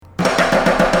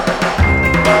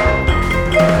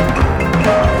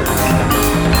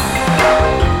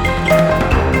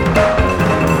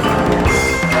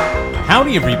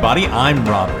Howdy, everybody. I'm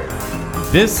Robert.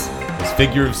 This is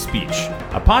Figure of Speech,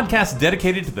 a podcast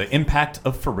dedicated to the impact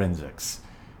of forensics.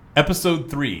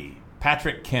 Episode 3,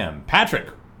 Patrick Kim. Patrick,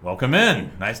 welcome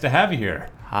in. Nice to have you here.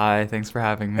 Hi, thanks for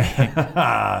having me.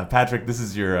 Patrick, this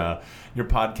is your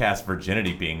podcast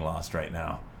virginity being lost right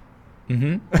now.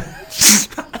 Mm-hmm.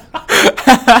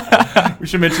 We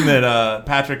should mention that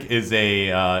Patrick is a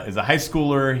high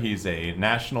schooler. He's a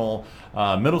national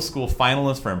middle school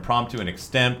finalist for impromptu and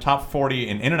extemp, top 40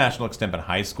 in international extemp in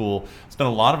high school. He's done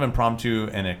a lot of impromptu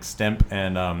and extemp,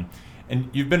 and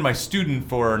you've been my student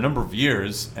for a number of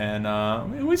years,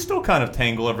 and we still kind of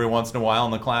tangle every once in a while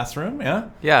in the classroom. Yeah.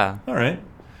 Yeah. All right.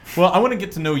 Well, I want to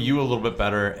get to know you a little bit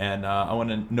better, and I want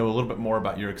to know a little bit more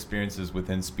about your experiences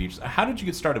within speech. How did you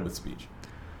get started with speech?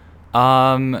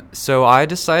 So I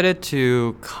decided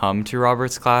to come to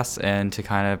Robert's class and to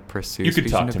kind of pursue You speech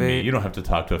could talk and to debate. me. You don't have to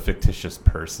talk to a fictitious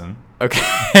person. Okay.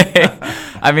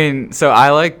 I mean, so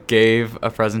I gave a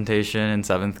presentation in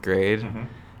 7th grade,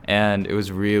 and it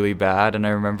was really bad. And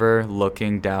I remember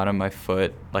looking down at my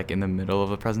foot in the middle of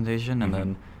the presentation, and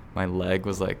then my leg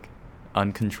was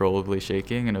uncontrollably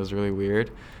shaking, and it was really weird,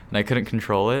 and I couldn't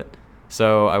control it.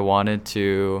 So I wanted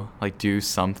to do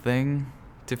something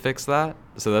to fix that.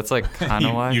 So that's kind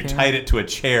of why you tied it to a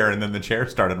chair, and then the chair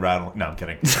started rattling. No, I'm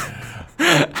kidding.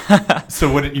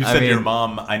 So what you said to your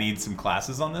mom? I need some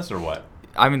classes on this, or what?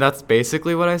 I mean, that's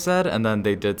basically what I said, and then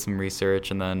they did some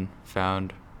research and then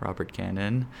found Robert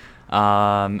Cannon.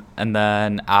 And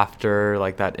then after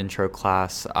that intro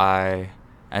class, I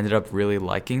ended up really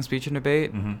liking speech and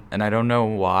debate, and I don't know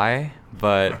why,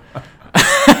 but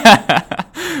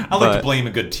I like to blame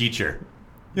a good teacher.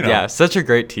 Yeah, such a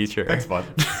great teacher. Thanks, bud.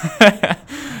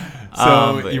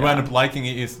 So you wound yeah. up liking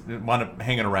it. You wound up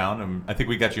hanging around, and I think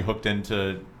we got you hooked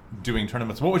into doing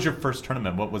tournaments. What was your first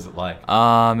tournament? What was it like?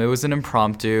 It was an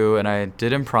impromptu, and I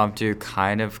did impromptu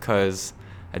kind of because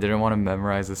I didn't want to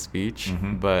memorize the speech,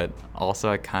 but also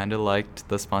I kind of liked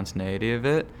the spontaneity of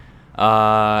it.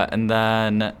 And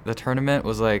then the tournament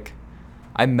was I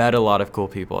met a lot of cool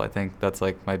people. I think that's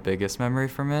my biggest memory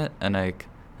from it, and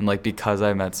because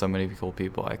I met so many cool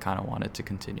people, I kind of wanted to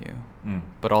continue.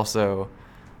 But also,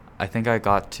 I think I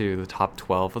got to the top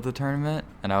 12 of the tournament,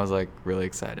 and I was really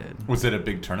excited. Was it a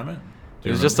big tournament?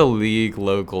 It was just a league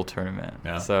local tournament,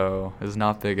 yeah. So it was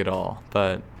not big at all,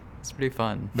 but it's pretty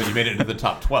fun. But you made it into the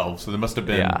top 12, so there must have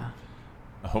been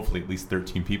hopefully at least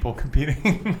 13 people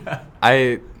competing.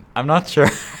 I'm not sure.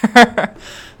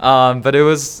 But it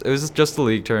was just a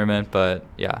league tournament, but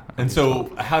yeah. And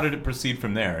so how did it proceed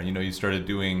from there? You started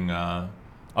doing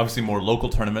obviously more local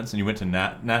tournaments, and you went to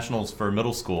nationals for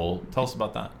middle school. Tell us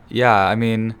about that. Yeah, I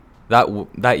mean,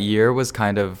 that year was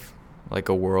kind of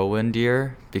a whirlwind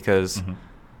year because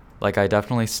I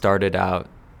definitely started out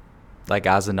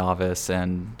as a novice,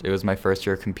 and it was my first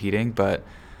year competing, but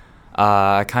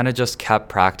I kind of just kept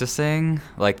practicing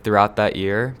throughout that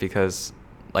year because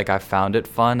I found it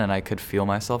fun, and I could feel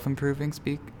myself improving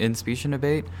in speech and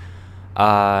debate,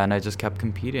 and I just kept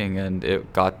competing, and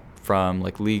it got from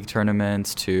league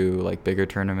tournaments to bigger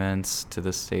tournaments to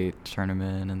the state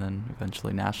tournament, and then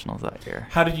eventually nationals that year.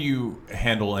 How did you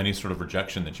handle any sort of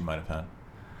rejection that you might have had?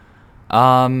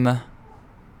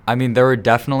 I mean, there were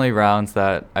definitely rounds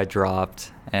that I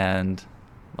dropped, and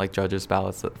judges'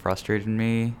 ballots that frustrated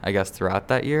me, I guess, throughout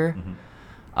that year.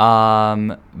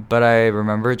 But I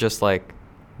remember just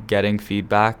getting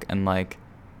feedback and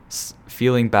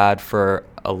feeling bad for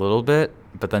a little bit,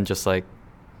 but then just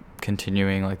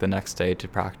continuing the next day to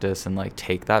practice and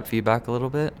take that feedback a little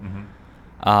bit.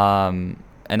 And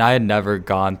I had never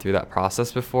gone through that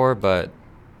process before, but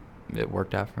it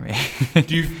worked out for me.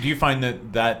 Do you find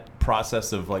that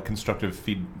process of constructive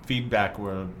feedback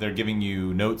where they're giving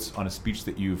you notes on a speech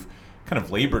that you've kind of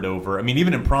labored over? I mean,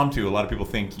 even impromptu, a lot of people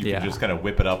think you can just kind of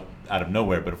whip it up out of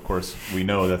nowhere, but of course we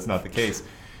know that's not the case.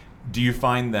 Do you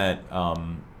find that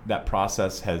that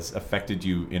process has affected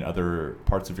you in other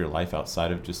parts of your life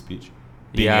outside of just speech?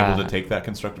 Being able to take that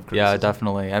constructive criticism? Yeah,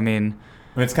 definitely. I mean,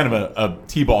 it's kind of a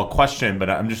T-ball question,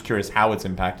 but I'm just curious how it's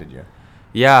impacted you.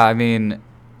 Yeah, I mean,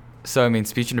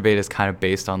 speech and debate is kind of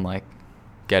based on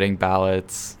getting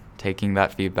ballots, taking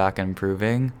that feedback and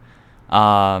improving.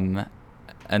 And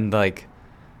I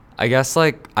guess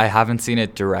I haven't seen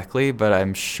it directly, but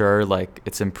I'm sure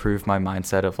it's improved my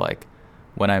mindset of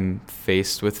when I'm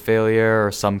faced with failure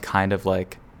or some kind of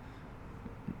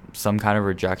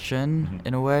rejection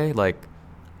in a way,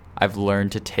 I've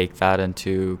learned to take that and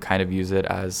to kind of use it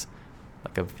as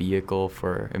a vehicle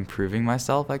for improving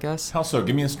myself, I guess. How so?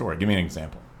 Give me a story. Give me an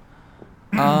example.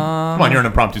 Come on, you're an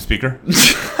impromptu speaker.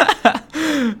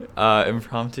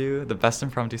 The best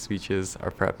impromptu speeches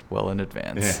are prepped well in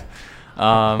advance.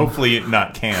 Hopefully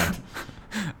not canned.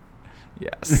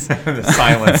 Yes. The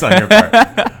silence on your part.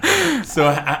 So,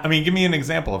 I mean, give me an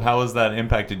example of how has that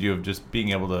impacted you of just being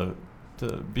able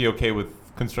to be okay with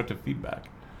constructive feedback?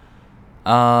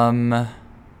 I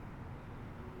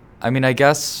mean, I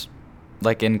guess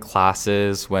like in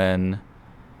classes when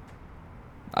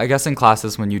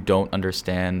you don't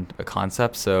understand a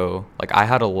concept. So like I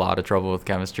had a lot of trouble with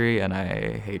chemistry and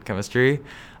I hate chemistry.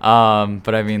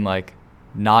 But I mean, like,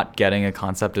 not getting a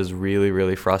concept is really,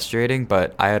 really frustrating,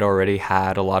 but I had already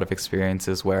had a lot of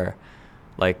experiences where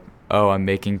like, oh, I'm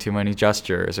making too many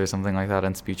gestures or something like that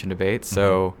in speech and debate.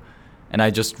 So, and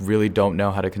I just really don't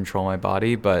know how to control my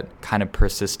body, but kind of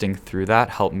persisting through that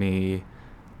helped me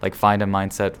like find a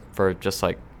mindset for just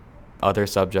like other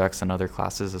subjects and other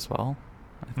classes as well,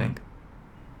 I think.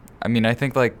 I mean, I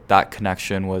think like that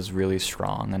connection was really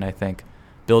strong, and I think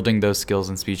building those skills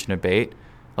in speech and debate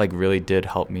like really did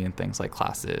help me in things like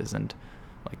classes and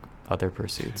like other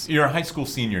pursuits. You're a high school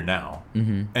senior now,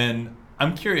 and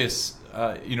I'm curious,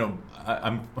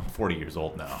 I'm 40 years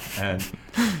old now, and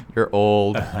you're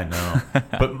old. I know,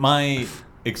 but my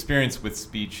experience with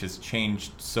speech has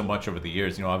changed so much over the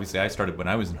years. You know, obviously I started when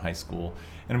I was in high school,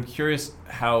 and I'm curious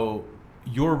how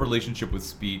your relationship with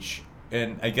speech,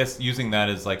 and I guess using that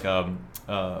as like an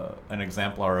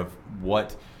exemplar of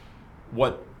what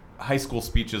high school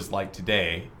speech is like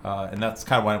today, and that's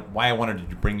kind of why I wanted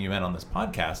to bring you in on this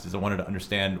podcast, is I wanted to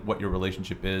understand what your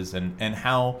relationship is and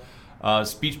how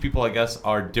speech people, I guess,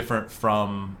 are different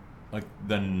from like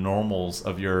the normals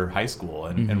of your high school,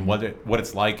 and what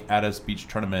it's like at a speech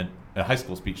tournament, a high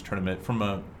school speech tournament, from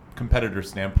a competitor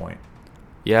standpoint.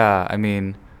 Yeah, I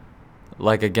mean,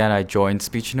 like, again, I joined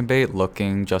speech and debate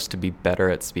looking just to be better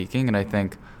at speaking, and I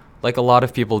think like a lot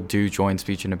of people do join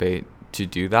speech and debate to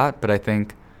do that, but I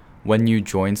think when you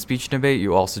join speech and debate,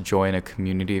 you also join a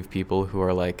community of people who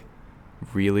are like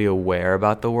really aware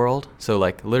about the world. So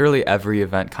like literally every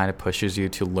event kind of pushes you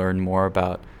to learn more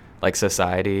about like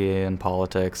society and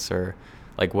politics or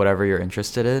like whatever you're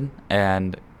interested in,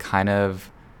 and kind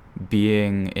of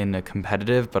being in a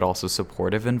competitive but also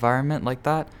supportive environment like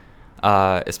that,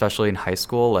 especially in high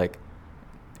school, like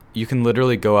you can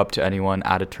literally go up to anyone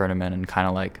at a tournament and kind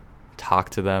of like talk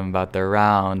to them about their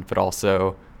round, but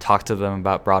also talk to them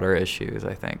about broader issues,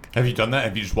 I think. Have you done that?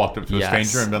 Have you just walked up to a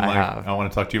stranger and been I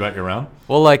want to talk to you about your round?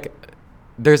 Well, like,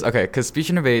 because speech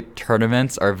and debate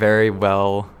tournaments are very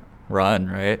well run,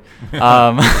 right? Is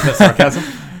that sarcasm?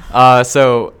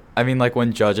 So, I mean, like,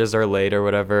 when judges are late or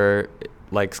whatever,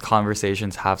 like,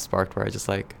 conversations have sparked where I just,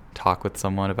 like, talk with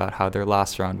someone about how their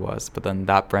last round was, but then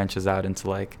that branches out into,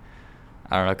 like,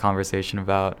 I don't know, a conversation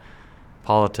about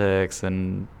politics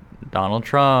and Donald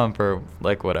Trump or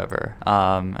like whatever,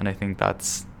 and I think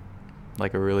that's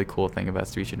like a really cool thing about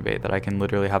speech and debate, that I can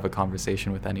literally have a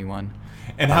conversation with anyone.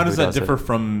 And how does that differ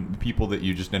from people that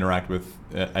you just interact with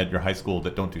at your high school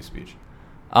that don't do speech?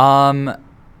 At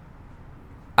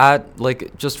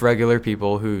like just regular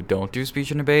people who don't do speech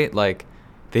and debate, like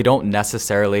they don't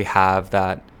necessarily have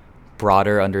that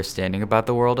broader understanding about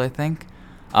the world, I think.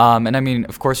 And I mean,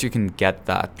 of course, you can get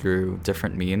that through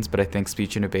different means, but I think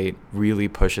speech and debate really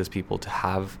pushes people to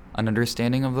have an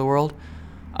understanding of the world.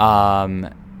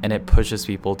 And it pushes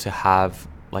people to have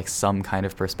like some kind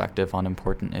of perspective on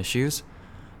important issues.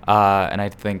 And I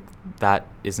think that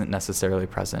isn't necessarily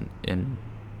present in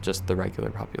just the regular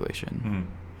population.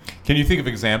 Can you think of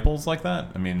examples like that?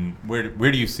 I mean, where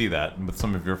do you see that with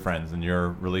some of your friends and your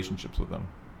relationships with them?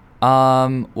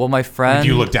 Well, my friend... Do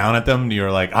you look down at them?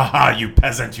 You're like, aha, you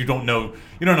peasant, you don't know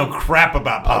crap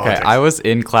about politics. Okay, I was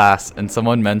in class and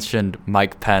someone mentioned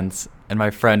Mike Pence, and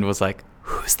my friend was like,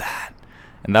 who's that?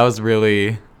 And that was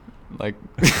really, like,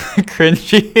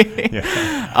 cringy.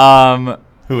 Yeah.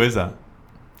 Who is that?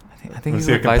 I think he's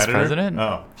the vice president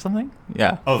or something.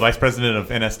 Yeah. Oh, vice president of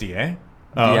NSDA?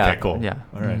 Oh, yeah. Okay, cool. Yeah.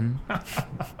 All right.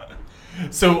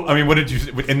 So, I mean,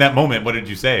 in that moment, what did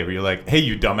you say? Were you like, hey,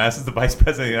 you dumbass, is the vice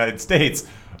president of the United States?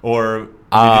 Or did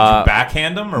you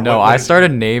backhand him? Or no, I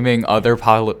started naming other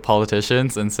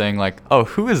politicians and saying, like, oh,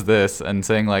 who is this? And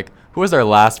saying, like, who was our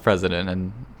last president?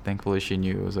 And thankfully she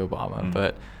knew it was Obama.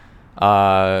 But,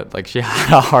 like, she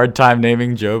had a hard time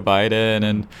naming Joe Biden,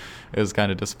 and it was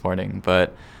kind of disappointing.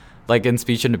 But, like, in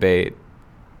speech and debate,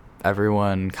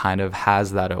 everyone kind of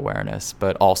has that awareness,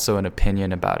 but also an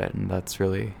opinion about it. And that's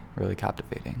really... really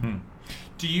captivating.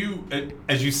 Do you,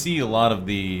 as you see a lot of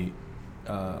the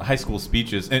high school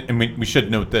speeches, and we should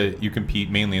note that you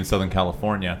compete mainly in Southern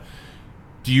California,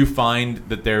 do you find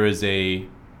that there is a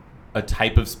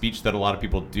type of speech that a lot of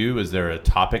people do? Is there a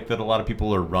topic that a lot of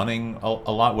people are running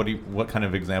a lot? What kind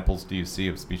of examples do you see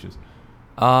of speeches?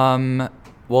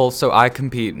 Well, so I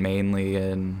compete mainly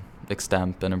in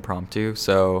extemp and impromptu.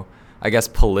 So I guess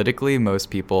politically, most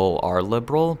people are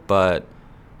liberal, but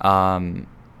I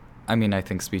mean, I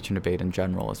think speech and debate in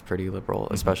general is pretty liberal,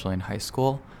 especially in high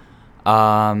school.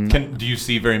 Do you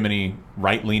see very many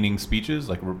right-leaning speeches,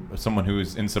 like someone who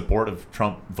is in support of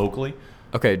Trump vocally?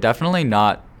 Okay, definitely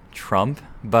not Trump,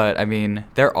 but I mean,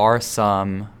 there are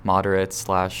some moderate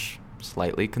 /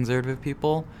 slightly conservative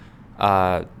people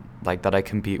like that I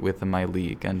compete with in my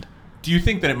league. And do you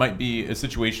think that it might be a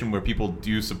situation where people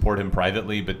do support him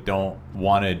privately but don't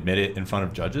want to admit it in front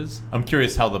of judges? I'm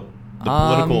curious how the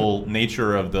political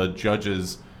nature of the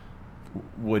judges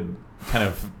would kind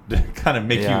of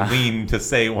make you lean to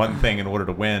say one thing in order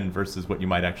to win versus what you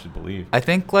might actually believe. I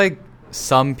think like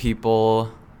some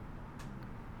people,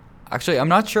 actually, I'm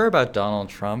not sure about Donald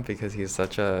Trump because he's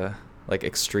such a like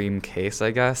extreme case, I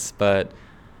guess, but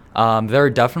there are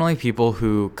definitely people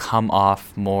who come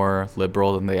off more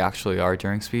liberal than they actually are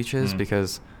during speeches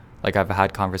because like I've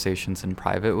had conversations in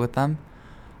private with them.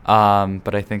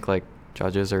 But I think like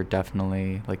judges are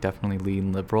definitely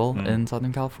lean liberal in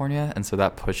Southern California, and so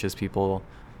that pushes people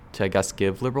to, I guess,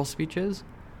 give liberal speeches.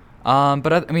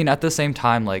 But I mean, at the same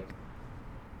time, like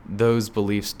those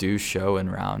beliefs do show in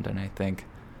round, and I think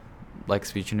like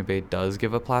speech and debate does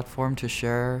give a platform to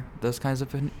share those kinds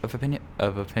of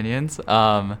opinions.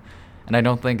 And I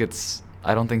don't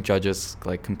think judges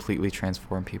like completely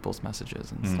transform people's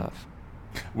messages and stuff.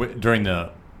 During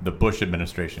the Bush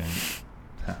administration.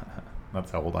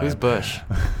 That's how old I am. Who's Bush?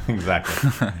 Exactly.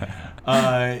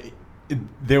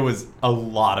 There was a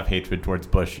lot of hatred towards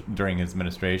Bush during his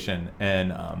administration,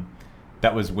 and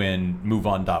that was when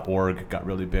MoveOn.org got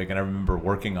really big. And I remember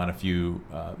working on a few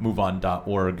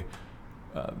MoveOn.org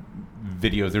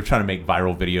videos. They were trying to make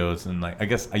viral videos, and like I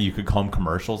guess you could call them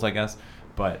commercials, I guess.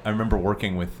 But I remember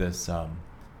working with this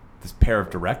pair of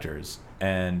directors,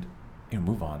 and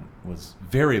MoveOn was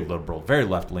very liberal, very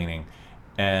left-leaning,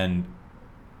 and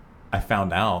I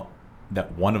found out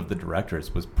that one of the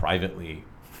directors was privately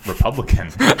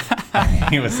Republican.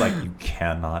 He was like, you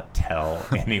cannot tell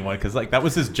anyone, because like that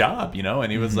was his job,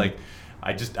 and he was like,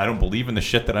 I don't believe in the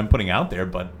shit that I'm putting out there,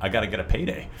 but I got to get a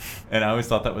payday. And I always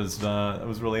thought that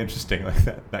was really interesting,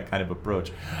 like that kind of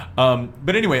approach.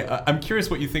 But anyway, I'm curious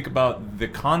what you think about the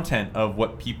content of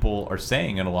what people are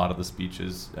saying in a lot of the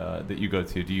speeches that you go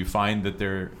to. Do you find that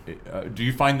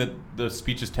the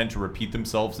speeches tend to repeat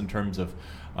themselves in terms of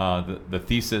the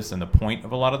thesis and the point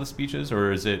of a lot of the speeches,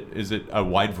 or is it a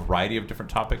wide variety of different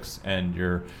topics and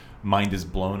your mind is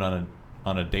blown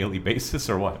on a daily basis,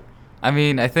 or what? I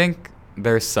mean, I think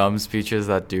there's some speeches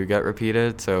that do get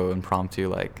repeated. So impromptu,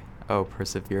 like, oh,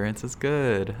 perseverance is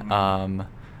good.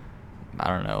 I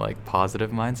don't know, like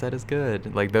positive mindset is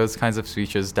good. Like those kinds of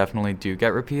speeches definitely do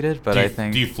get repeated. But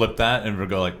do you flip that and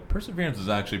go like, perseverance is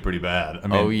actually pretty bad? I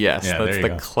mean, oh yes, that's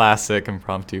the classic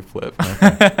impromptu flip.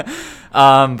 Okay.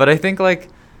 But I think like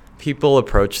people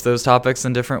approach those topics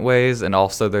in different ways, and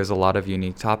also there's a lot of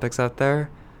unique topics out there.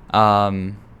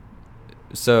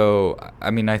 So I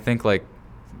mean, I think like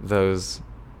those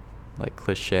like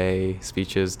cliche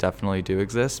speeches definitely do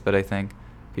exist, but I think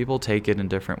people take it in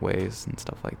different ways and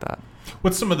stuff like that.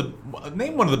 What's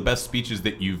name one of the best speeches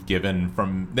that you've given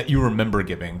that you remember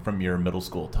giving from your middle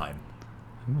school time?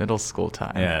 Middle school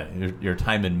time. Yeah, your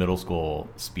time in middle school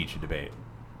speech and debate.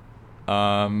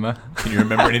 Can you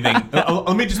remember anything?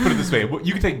 Let me just put it this way: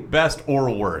 you can take best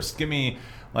or worst. Give me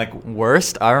like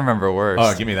worst. I remember worst.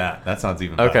 Oh, give me that. That sounds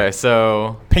even better. Okay,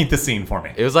 so paint the scene for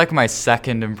me. It was like my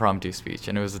second impromptu speech,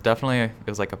 and it was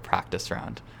like a practice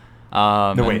round.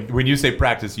 No, wait. When you say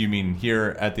practice, you mean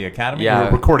here at the academy? Yeah.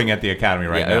 We're recording at the academy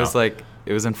now.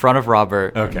 It was in front of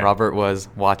Robert. Okay. And Robert was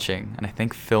watching, and I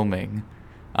think filming.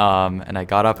 And I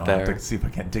got up there. I'll have to see if I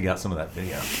can dig out some of that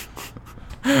video.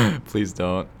 Please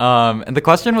don't. And the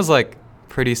question was like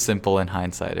pretty simple in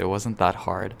hindsight. It wasn't that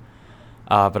hard.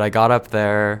 But I got up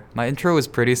there. My intro was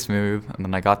pretty smooth, and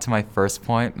then I got to my first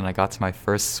point, and I got to my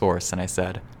first source, and I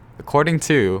said, according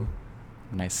to,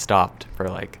 and I stopped for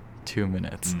like 2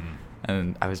 minutes.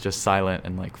 And I was just silent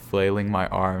and like flailing my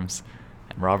arms,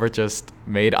 and Robert just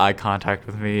made eye contact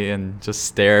with me and just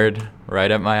stared right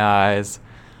at my eyes.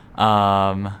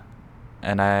 And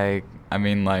I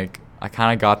mean, like, I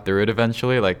kind of got through it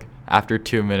eventually. Like after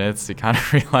 2 minutes, he kind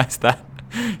of realized that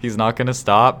he's not going to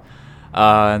stop.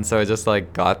 And so I just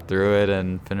like got through it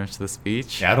and finished the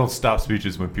speech. Yeah, I don't stop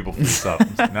speeches when people freeze up.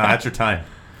 No, that's your time.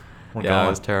 It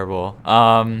was terrible.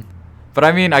 But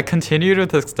I mean, I continued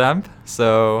with extemp,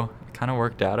 so it kind of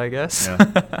worked out, I guess.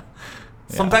 Yeah.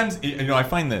 Sometimes, I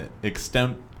find that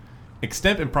extemp,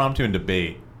 impromptu, and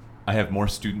debate, I have more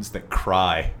students that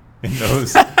cry in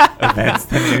those events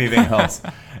than anything else.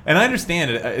 And I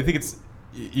understand it. I think it's,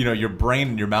 your brain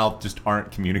and your mouth just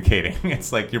aren't communicating.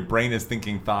 It's like your brain is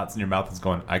thinking thoughts and your mouth is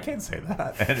going, I can't say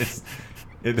that. And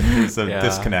it's a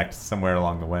disconnect somewhere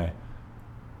along the way.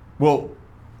 Well,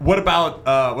 what about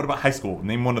high school?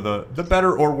 Name one of the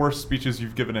better or worse speeches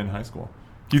you've given in high school.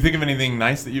 Do you think of anything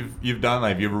nice that you've done?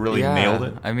 Like, have you ever really nailed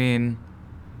it? I mean,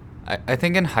 I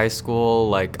think in high school,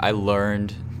 like, I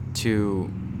learned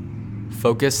to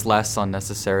focus less on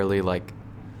necessarily like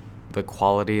the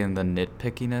quality and the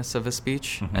nitpickiness of a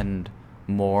speech, and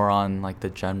more on like the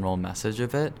general message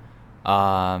of it.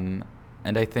 And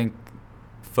I think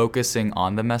focusing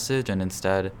on the message and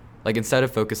instead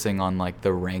of focusing on like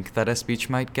the rank that a speech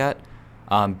might get,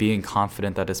 being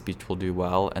confident that a speech will do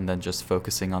well, and then just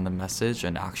focusing on the message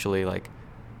and actually like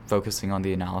focusing on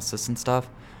the analysis and stuff,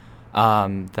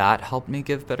 that helped me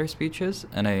give better speeches.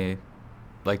 And I,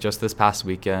 like, just this past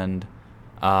weekend,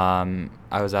 I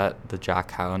was at the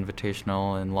Jack Howe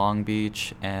Invitational in Long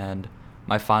Beach, and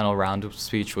my final round of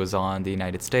speech was on the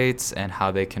United States and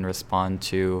how they can respond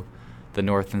to the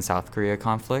North and South Korea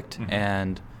conflict.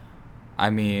 And I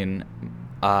mean,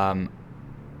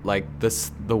 like,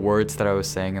 the words that I was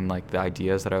saying and like the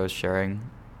ideas that I was sharing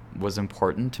was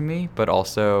important to me, but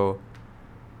also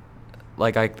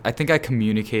like I think I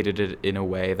communicated it in a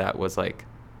way that was like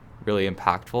really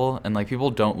impactful. And like,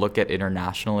 people don't look at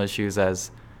international issues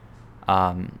as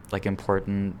like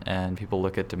important, and people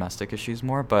look at domestic issues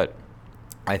more. But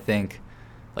I think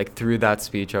like through that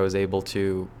speech I was able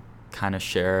to kind of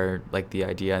share like the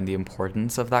idea and the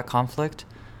importance of that conflict,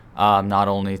 not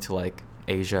only to like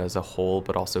Asia as a whole,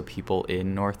 but also people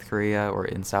in North Korea or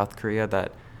in South Korea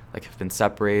that like have been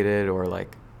separated or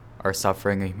like are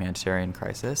suffering a humanitarian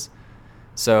crisis.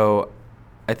 So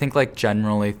I think like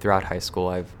generally throughout high school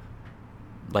I've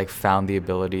like found the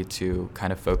ability to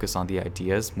kind of focus on the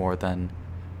ideas more than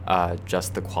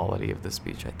just the quality of the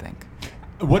speech, I think.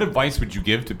 What advice would you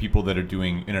give to people that are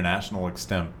doing international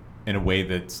extemp in a way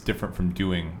that's different from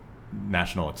doing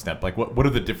national extemp? Like, what are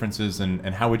the differences, and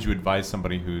how would you advise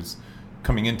somebody who's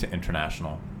coming into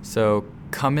international? So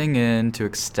coming into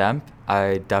extemp,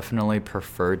 I definitely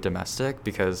prefer domestic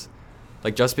because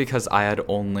I had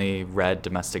only read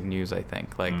domestic news, I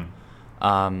think.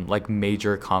 Like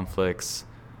major conflicts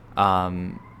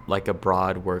like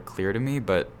abroad were clear to me,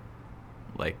 but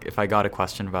like if I got a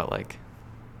question about like,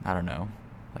 I don't know,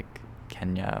 like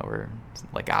Kenya or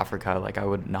like Africa, like I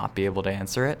would not be able to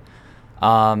answer it. So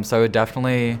I would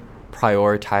definitely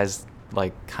prioritize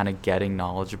like kind of getting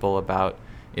knowledgeable about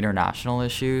international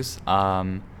issues.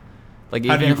 Like,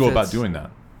 how do you go about doing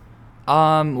that?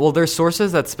 Well, there's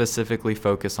sources that specifically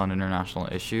focus on international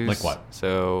issues. Like what?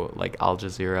 So like Al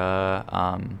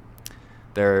Jazeera.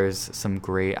 There's some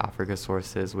great Africa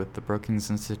sources with the Brookings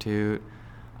Institute.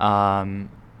 And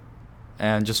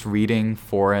just reading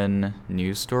foreign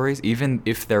news stories, even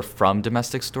if they're from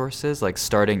domestic sources, like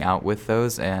starting out with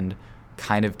those and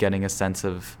kind of getting a sense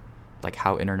of like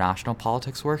how international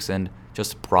politics works and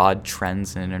just broad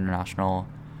trends in international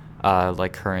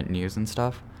like current news and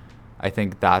stuff. I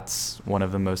think that's one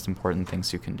of the most important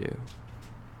things you can do.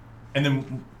 And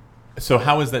then, so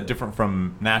how is that different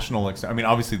from national extemp? I mean,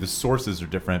 obviously the sources are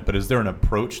different, but is there an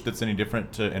approach that's any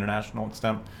different to international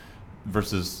extemp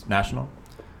versus national?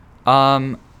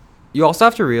 You also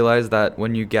have to realize that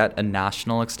when you get a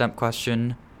national extemp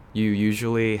question, you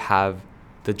usually have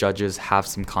the judges have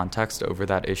some context over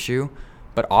that issue.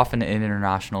 But often in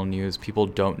international news, people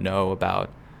don't know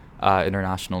about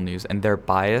international news, and their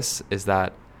bias is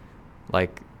that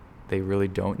like they really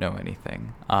don't know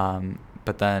anything.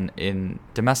 But then in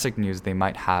domestic news, they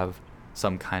might have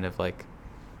some kind of like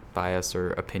bias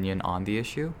or opinion on the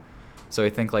issue. So I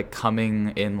think like coming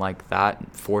in like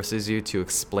that forces you to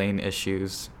explain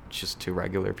issues just to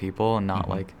regular people and not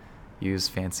like use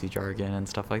fancy jargon and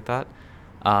stuff like that.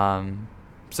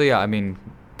 So yeah, I mean,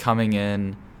 coming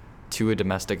in to a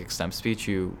domestic extemp speech,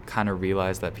 you kind of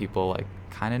realize that people like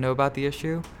kind of know about the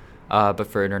issue. But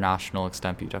for international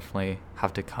extemp, you definitely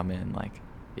have to come in like,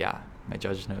 yeah, my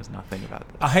judge knows nothing about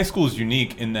this. High school is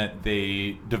unique in that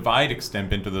they divide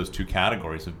extemp into those two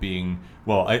categories of being,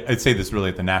 well, I'd say this really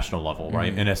at the national level,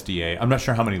 right? NSDA. I'm not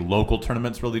sure how many local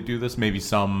tournaments really do this. Maybe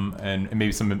some, and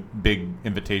maybe some big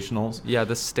invitationals. Yeah,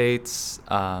 the states,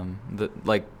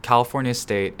 like California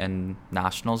State and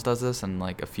Nationals does this, and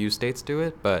like a few states do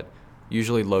it, but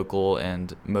usually local,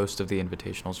 and most of the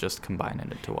invitationals just combine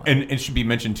it into one. And it should be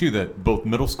mentioned too that both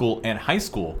middle school and high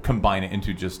school combine it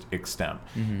into just Extemp.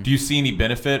 Mm-hmm. Do you see any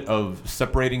benefit of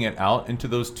separating it out into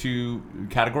those two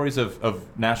categories of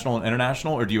national and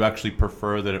international, or do you actually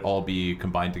prefer that it all be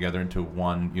combined together into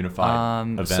one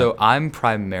unified event? So I'm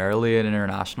primarily an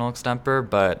international extemper,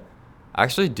 but I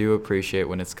actually do appreciate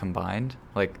when it's combined.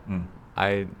 Like,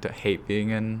 I hate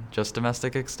being in just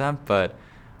domestic extemp, but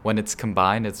when it's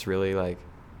combined, it's really like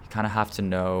you kind of have to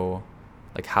know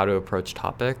like how to approach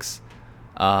topics.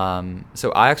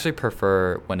 So I actually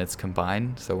prefer when it's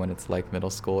combined, so when it's like middle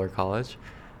school or college.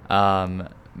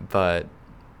 But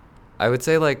I would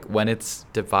say like when it's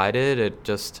divided, it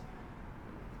just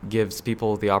gives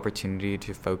people the opportunity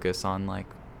to focus on like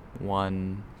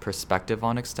one perspective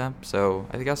on extemp. So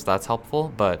I guess that's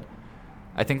helpful, but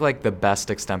I think like the best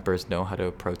extempers know how to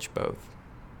approach both.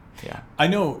 Yeah. I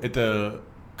know at the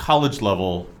college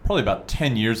level, probably about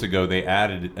 10 years ago, they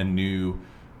added a new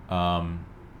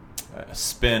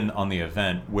spin on the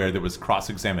event where there was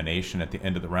cross-examination at the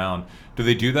end of the round. Do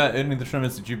they do that in any of the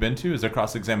tournaments that you've been to? Is there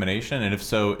cross-examination? And if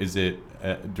so, is it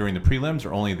during the prelims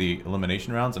or only the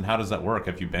elimination rounds? And how does that work?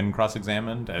 Have you been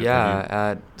cross-examined?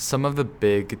 At some of the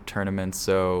big tournaments.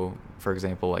 So, for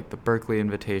example, like the Berkeley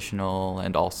Invitational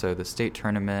and also the state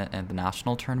tournament and the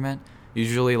national tournament,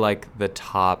 usually like the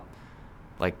top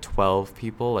like 12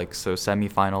 people, like so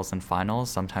semifinals and finals,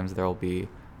 sometimes there will be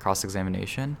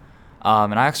cross-examination.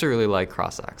 And I actually really like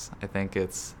cross-ex. I think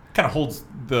it's kind of holds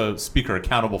the speaker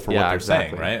accountable for what they're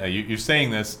saying, right? You're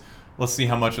saying this, let's see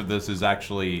how much of this is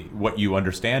actually what you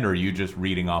understand, or are you just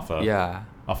reading off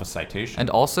a citation?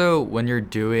 And also when you're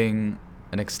doing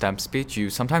an extemp speech, you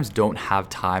sometimes don't have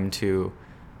time to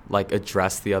like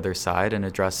address the other side and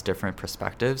address different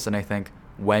perspectives. And I think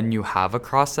when you have a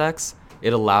cross-ex,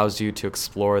 it allows you to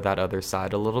explore that other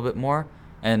side a little bit more.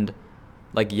 And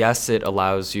like, yes, it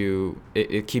allows you,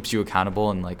 it keeps you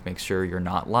accountable and like makes sure you're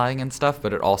not lying and stuff,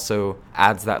 but it also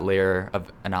adds that layer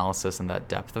of analysis and that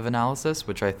depth of analysis,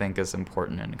 which I think is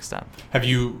important in extemp. Have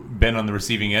you been on the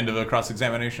receiving end of a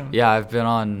cross-examination? Yeah, I've been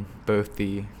on both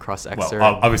the cross-exer.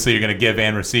 Well, obviously you're going to give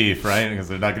and receive, right? Because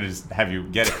they're not going to just have you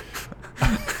get it.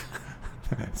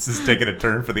 This is taking a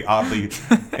turn for the oddly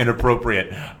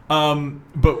inappropriate.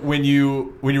 But when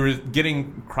you were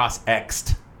getting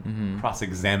cross-exed,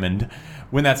 cross-examined,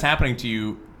 when that's happening to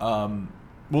you,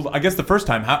 well, I guess the first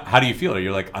time, how do you feel?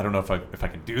 You're like, I don't know if I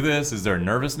can do this. Is there a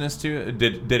nervousness to it?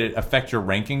 Did it affect your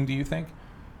ranking, do you think?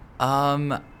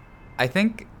 I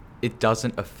think it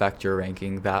doesn't affect your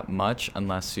ranking that much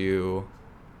unless you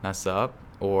mess up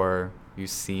or you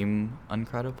seem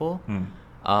uncredible.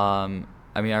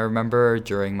 I mean, I remember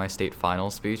during my state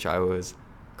final speech, I was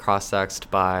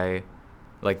cross-exed by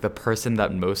like the person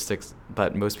that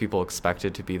most people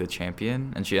expected to be the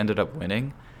champion, and she ended up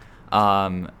winning.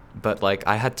 But like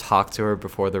I had talked to her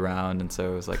before the round, and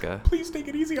so it was like please take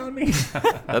it easy on me.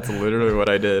 That's literally what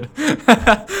I did.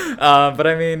 But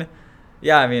I mean,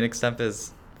 extemp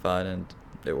is fun and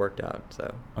it worked out.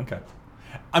 So okay,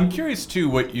 I'm curious too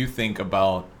what you think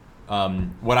about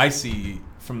what I see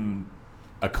from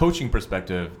a coaching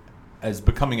perspective as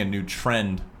becoming a new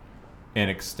trend in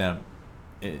extemp.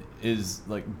 It is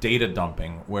like data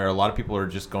dumping, where a lot of people are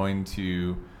just going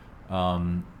to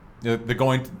they're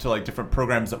going to like different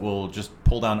programs that will just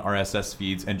pull down RSS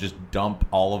feeds and just dump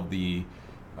all of the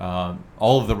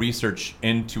research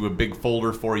into a big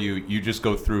folder for you. You just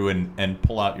go through and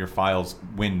pull out your files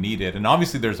when needed. And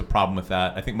obviously there's a problem with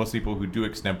that. I think most people who do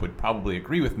extemp would probably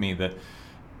agree with me that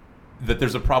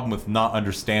there's a problem with not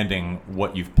understanding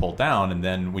what you've pulled down, and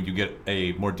then when you get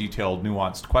a more detailed,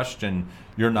 nuanced question,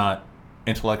 you're not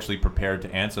intellectually prepared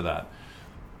to answer that.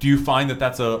 Do you find that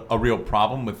that's a real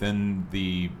problem within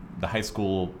the high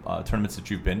school tournaments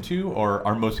that you've been to, or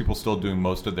are most people still doing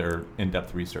most of their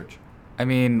in-depth research? I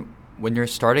mean, when you're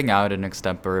starting out in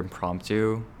extemp or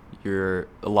impromptu, a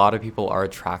lot of people are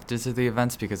attracted to the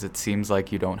events because it seems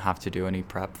like you don't have to do any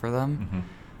prep for them.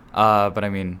 But I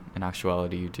mean, in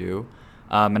actuality, you do.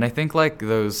 And I think like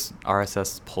those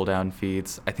RSS pull down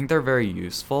feeds, I think they're very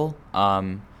useful.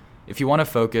 If you want to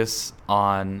focus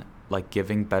on like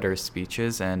giving better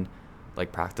speeches and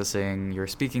like practicing your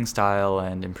speaking style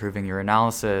and improving your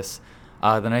analysis,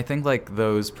 then I think like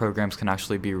those programs can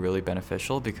actually be really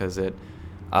beneficial because it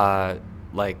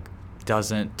like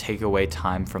doesn't take away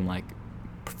time from like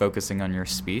focusing on your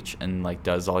speech and like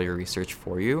does all your research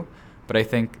for you. But I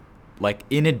think like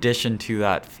in addition to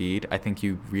that feed, I think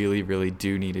you really, really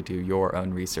do need to do your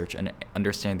own research and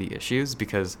understand the issues,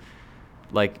 because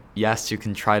like, yes, you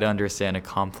can try to understand a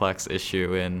complex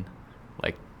issue in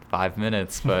like 5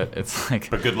 minutes, but it's like,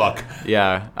 but good luck.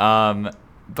 Yeah.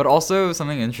 But also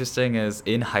something interesting is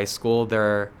in high school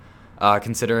they're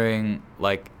considering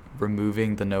like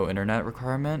removing the no internet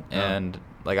requirement and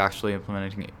like actually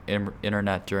implementing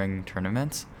internet during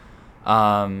tournaments.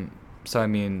 So I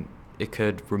mean, it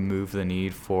could remove the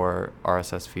need for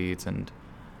RSS feeds and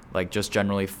like just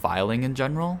generally filing in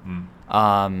general.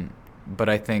 But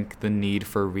I think the need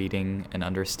for reading and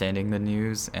understanding the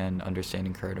news and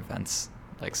understanding current events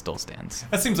like still stands.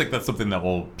 That seems like that's something that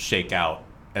will shake out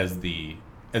as the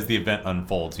event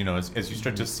unfolds. You know, as you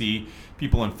start to see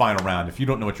people in final round, if you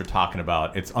don't know what you're talking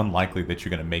about, it's unlikely that you're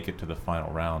going to make it to the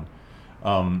final round.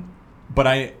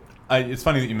 But it's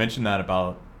funny that you mentioned that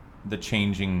about the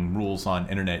changing rules on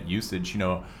internet usage. You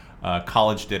know,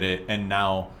 college did it, and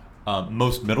now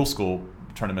most middle school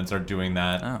tournaments are doing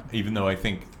that. Even though I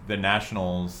think the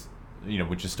nationals, you know,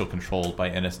 which is still controlled by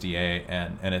NSDA,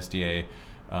 and NSDA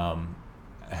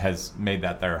has made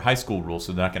that their high school rule,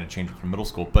 so they're not going to change it from middle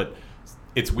school. But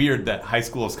it's weird that high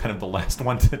school is kind of the last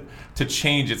one to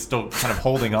change. It's still kind of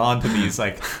holding on to these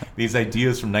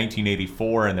ideas from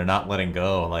 1984, and they're not letting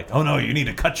go. Like, oh no, you need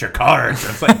to cut your cards.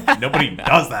 It's like nobody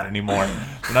does that anymore.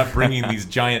 They're not bringing these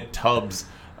giant tubs.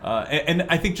 And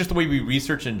I think just the way we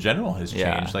research in general has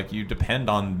changed. Yeah. Like you depend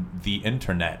on the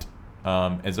internet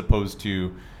as opposed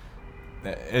to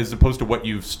what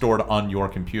you've stored on your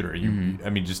computer. I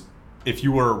mean, just if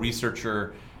you were a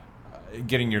researcher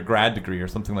getting your grad degree or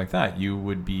something like that, you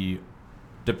would be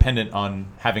dependent on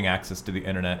having access to the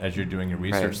internet as you're doing your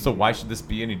research. Right. So why should this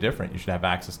be any different? You should have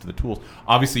access to the tools.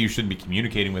 Obviously, you shouldn't be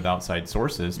communicating with outside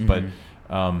sources, but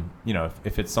you know,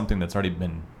 if it's something that's already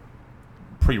been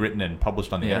pre-written and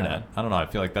published on the internet, I don't know. I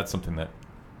feel like that's something that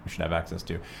we should have access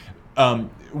to.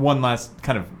 One last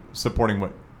kind of supporting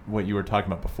what you were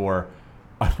talking about before.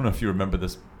 I don't know if you remember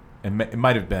this. It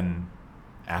might have been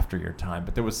after your time,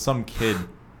 but there was some kid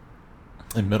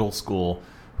in middle school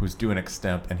who was doing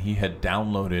extemp, and he had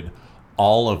downloaded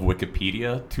all of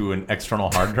Wikipedia to an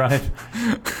external hard drive,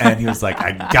 and he was like,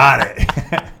 I got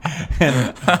it.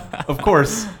 And of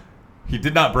course, he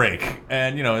did not break.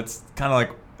 And, you know, it's kind of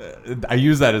like, I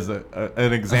use that as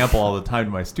an example all the time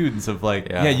to my students of like,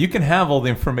 yeah, you can have all the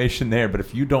information there, but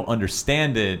if you don't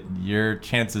understand it, your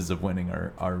chances of winning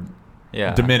are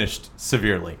diminished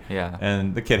severely. Yeah.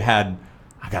 And the kid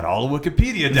I got all of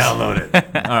Wikipedia downloaded.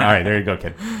 All right, there you go,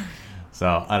 kid.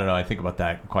 So I don't know. I think about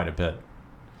that quite a bit.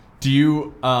 Do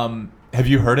you have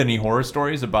you heard any horror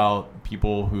stories about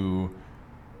people who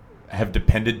have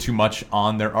depended too much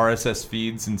on their RSS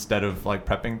feeds instead of like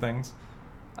prepping things?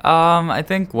 I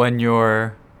think when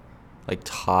you're like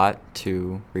taught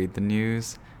to read the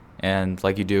news and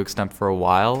like you do extemp for a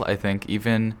while, I think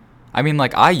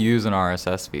like I use an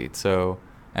RSS feed,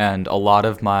 and a lot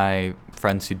of my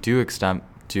friends who do extemp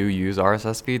do use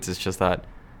RSS feeds. It's just that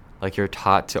like you're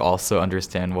taught to also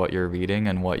understand what you're reading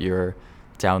and what you're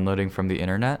downloading from the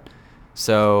internet.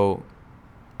 So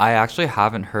I actually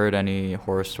haven't heard any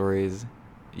horror stories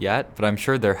yet, but I'm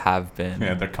sure there have been.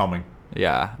 Yeah, they're coming.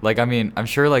 Yeah, like I mean, I'm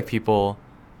sure like people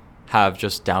have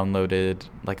just downloaded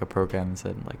like a program and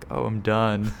said like, "Oh, I'm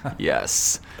done."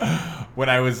 Yes. When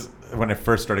I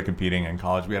first started competing in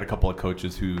college, we had a couple of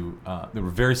coaches who they were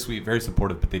very sweet, very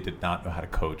supportive, but they did not know how to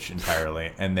coach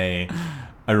entirely. And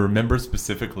I remember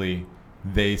specifically,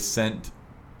 they sent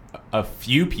a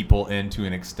few people into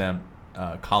an extemp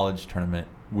college tournament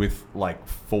with like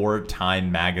 4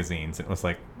 Time magazines. It was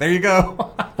like, there you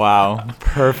go. Wow,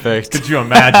 perfect. Could you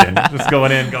imagine just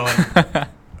going,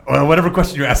 well, whatever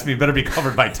question you ask me better be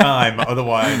covered by Time,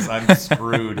 otherwise I'm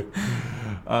screwed.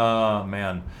 Oh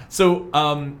man. So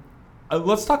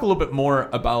let's talk a little bit more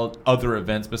about other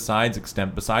events besides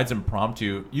extemp, besides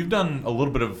impromptu. You've done a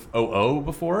little bit of OO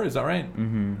before, is that right?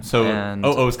 Mm-hmm. So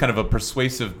OO is kind of a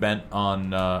persuasive bent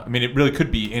on, I mean, it really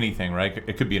could be anything, right?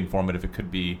 It could be informative, it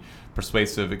could be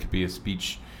persuasive, it could be a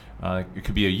speech, it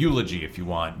could be a eulogy if you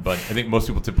want, but I think most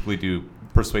people typically do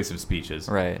persuasive speeches.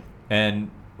 Right. And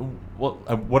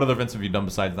what other events have you done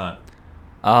besides that?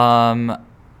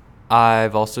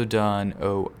 I've also done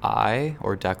OI,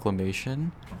 or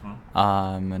declamation.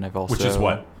 And I've also... Which is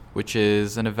what? Which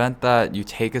is an event that you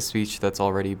take a speech that's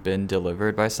already been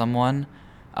delivered by someone,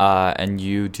 and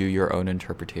you do your own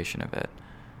interpretation of it.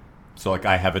 So like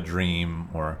I Have a Dream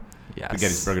or the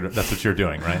Gettysburg, that's what you're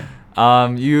doing, right?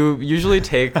 You usually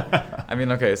take... I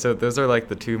mean, okay, so those are like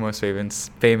the 2 most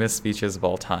famous speeches of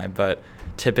all time, but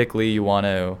typically you want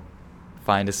to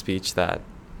find a speech that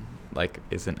like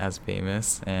isn't as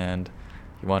famous and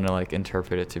you want to like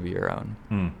interpret it to be your own.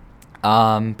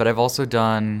 But I've also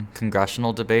done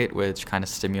congressional debate, which kind of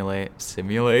simulates the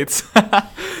U.S.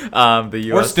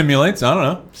 Or stimulates, I don't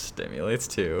know. Stimulates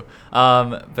too.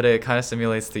 But it kind of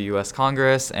simulates the U.S.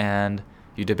 Congress, and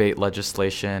you debate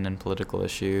legislation and political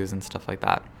issues and stuff like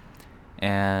that.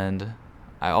 And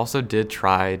I also did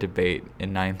try debate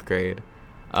in 9th grade.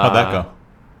 How'd that go?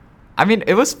 I mean,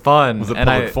 it was fun. Was it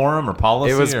public forum or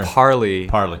policy? It was Parley.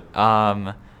 Parley.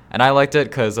 And I liked it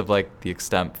because of like the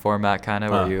extemp format kind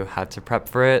of where you had to prep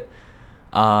for it.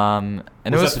 And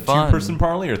it was fun. Was that the 2-person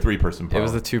Parley or 3-person Parley? It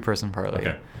was the 2-person Parley.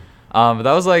 Okay. But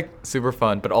that was like super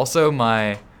fun. But also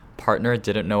my partner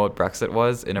didn't know what Brexit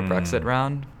was in a Brexit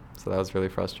round. So that was really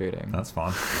frustrating. That's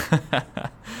fun.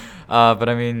 But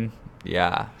I mean,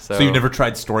 yeah. So you never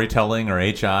tried storytelling or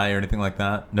HI or anything like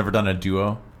that? Never done a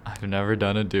duo? I've never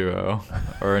done a duo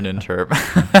or an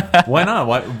interp. Why not?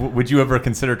 Would you ever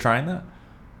consider trying that?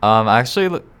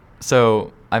 Actually,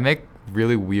 so I make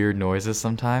really weird noises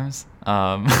sometimes.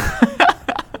 And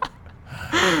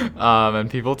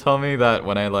people tell me that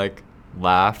when I like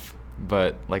laugh,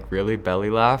 but like really belly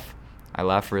laugh, I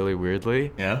laugh really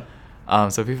weirdly. Yeah.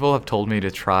 So people have told me to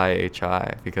try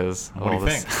HI because of all the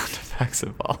sound effects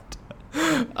involved.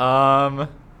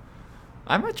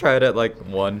 I might try it at like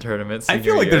one tournament. I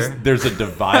feel like there's a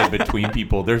divide between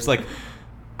people. There's like,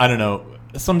 I don't know,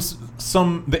 some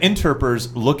the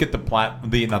interpers look at the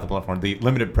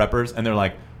limited preppers, and they're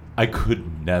like, I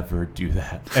could never do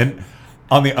that. And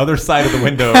on the other side of the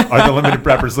window are the limited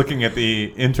preppers looking at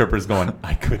the interpers going,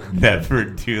 I could never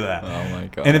do that. Oh my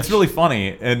god! And it's really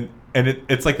funny, and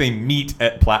it's like they meet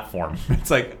at platform.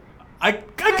 It's like I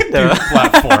could do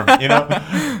platform, you know.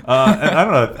 And I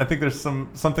don't know. I think there's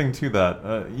something to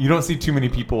that. You don't see too many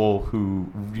people who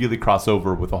really cross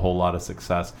over with a whole lot of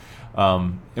success.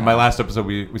 In my last episode,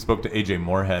 we spoke to AJ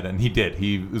Moorhead, and he did.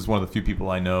 He was one of the few people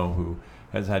I know who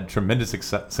has had tremendous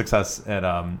success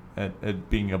at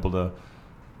being able to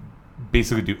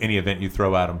basically do any event you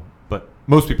throw at him. But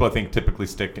most people, I think, typically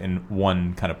stick in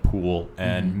one kind of pool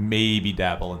and maybe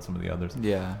dabble in some of the others.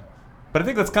 Yeah. But I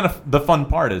think that's kind of the fun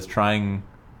part, is trying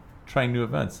new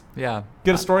events. Yeah.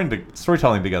 Get a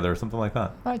storytelling together or something like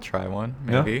that. I'd try one,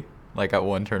 maybe. Yeah. Like at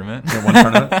one tournament. At one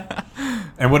tournament?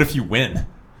 And what if you win?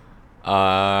 Then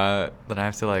I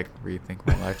have to like rethink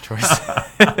my life choices.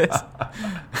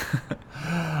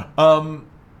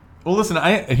 Well, listen,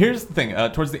 here's the thing.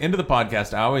 Towards the end of the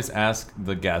podcast, I always ask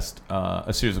the guest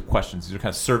a series of questions. These are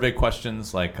kind of survey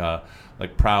questions like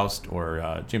Proust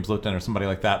or James Lipton or somebody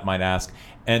like that might ask.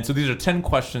 And so these are 10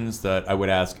 questions that I would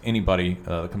ask anybody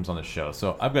that comes on the show.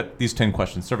 So I've got these 10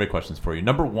 questions, survey questions for you.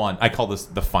 Number 1, I call this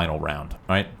the final round. All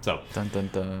right? So, dun, dun,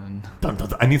 dun. Dun, dun,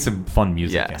 dun. I need some fun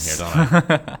music in here,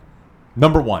 don't I?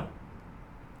 Number 1,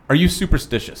 are you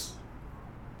superstitious?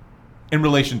 In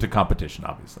relation to competition,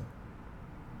 obviously.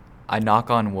 I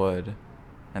knock on wood,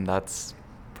 and that's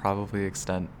probably the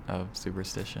extent of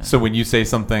superstition. So when you say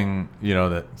something, you know,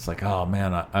 that it's like, oh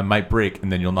man, I might break,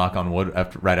 and then you'll knock on wood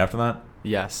right after that?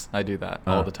 Yes, I do that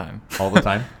all the time. All the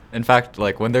time? In fact,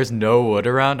 like when there's no wood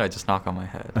around, I just knock on my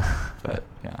head. But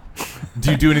yeah.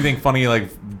 Do you do anything funny like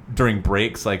during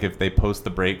breaks? Like if they post the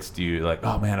breaks, do you like,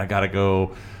 oh man, I gotta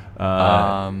go?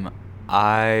 When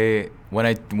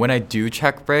I do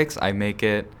check breaks, I make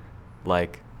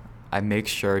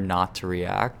sure not to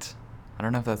react. I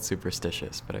don't know if that's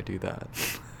superstitious, but I do that.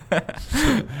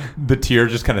 The tear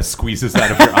just kind of squeezes out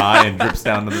of your eye and drips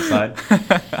down to the side.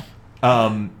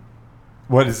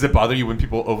 What does it bother you when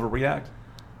people overreact?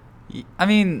 I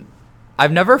mean,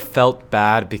 I've never felt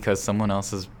bad because someone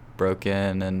else has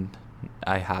broken and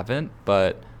I haven't,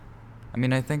 but I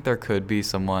mean, I think there could be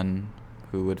someone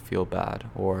who would feel bad,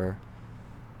 or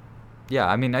yeah,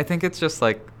 I mean, I think it's just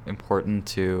like important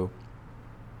to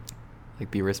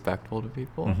like be respectful to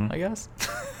people, I guess.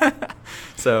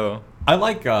 So I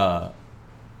like I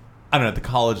don't know, at the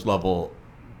college level,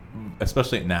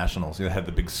 especially at nationals, you know, they have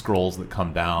the big scrolls that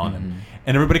come down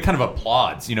and everybody kind of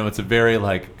applauds. You know, it's a very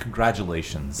like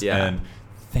congratulations and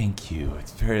thank you.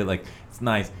 It's very like, it's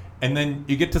nice. And then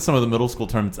you get to some of the middle school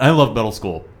tournaments. I love middle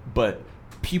school, but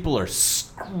people are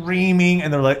screaming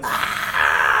and they're like,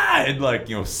 ah, and like,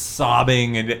 you know,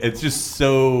 sobbing, and it's just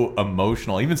so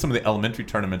emotional. Even some of the elementary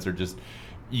tournaments are just,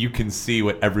 you can see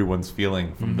what everyone's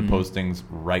feeling from the postings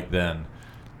right then.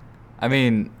 I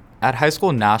mean, at high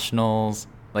school nationals,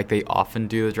 like they often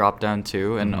do the drop down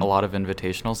too, and a lot of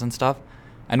invitationals and stuff.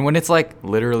 And when it's like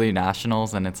literally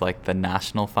nationals and it's like the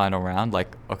national final round,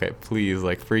 like, okay, please,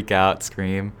 like freak out,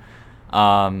 scream.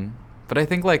 But I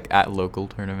think like at local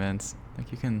tournaments, like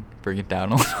you can bring it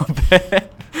down a little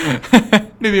bit.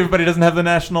 Maybe everybody doesn't have the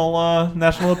national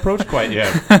approach quite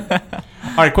yet. All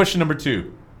right, question number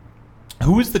 2.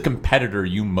 Who is the competitor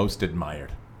you most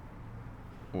admired?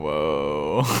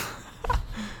 Whoa.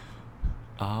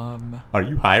 Are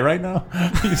you high right now?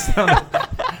 You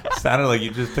sounded like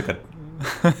you just took a...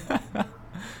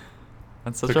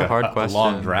 That's such a hard question. A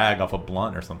long drag off a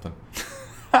blunt or something.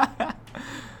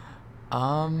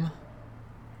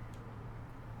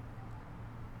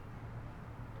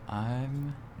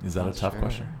 Is that a tough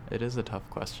question? It is a tough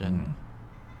question.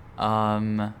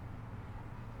 Well,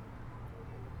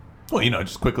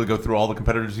 just quickly go through all the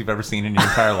competitors you've ever seen in your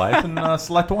entire life and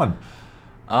select one.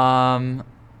 I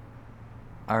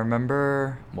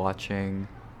remember watching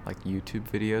like YouTube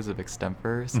videos of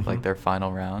extempers, like their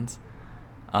final rounds.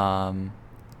 And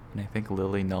I think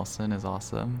Lily Nelson is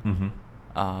awesome.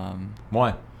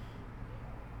 Why?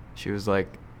 She was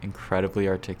like incredibly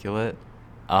articulate.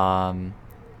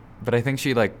 But I think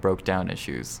she like broke down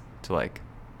issues to like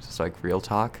just like real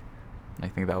talk. And I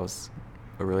think that was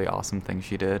a really awesome thing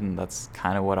she did, and that's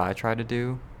kind of what I try to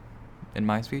do in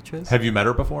my speeches. Have you met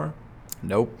her before?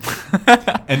 Nope.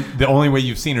 And the only way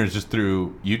you've seen her is just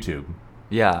through YouTube.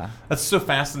 Yeah. That's so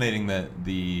fascinating that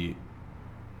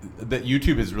that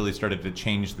YouTube has really started to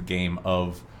change the game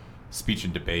of speech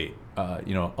and debate. A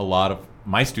lot of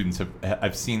my students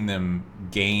I've seen them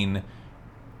gain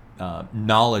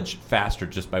knowledge faster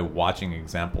just by watching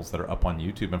examples that are up on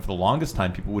YouTube. And for the longest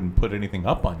time, people wouldn't put anything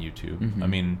up on YouTube. I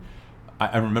mean,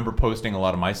 I remember posting a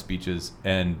lot of my speeches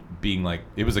and being like,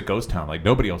 it was a ghost town. Like,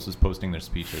 nobody else was posting their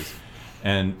speeches.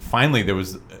 And finally, there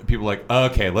was people like,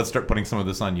 okay, let's start putting some of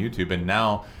this on YouTube. And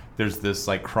now there's this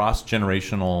like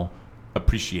cross-generational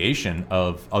appreciation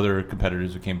of other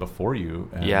competitors who came before you.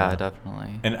 And, yeah,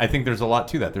 definitely. And I think there's a lot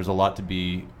to that. There's a lot to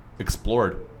be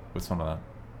explored with some of that.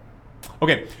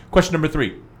 Okay, question number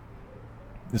 3.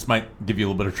 This might give you a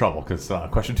little bit of trouble because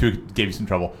question 2 gave you some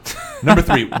trouble. Number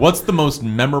 3, what's the most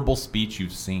memorable speech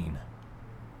you've seen?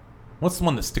 What's the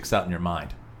one that sticks out in your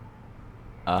mind?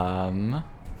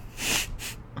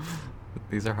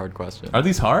 These are hard questions. Are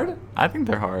these hard? I think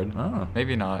they're hard. Oh.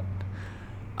 Maybe not.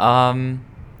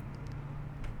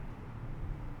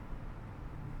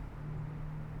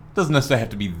 Doesn't necessarily have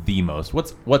to be the most.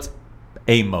 What's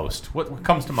a most? What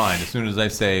comes to mind as soon as I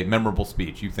say memorable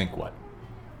speech? You think what?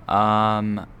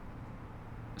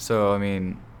 So I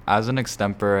mean, as an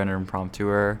extemper and an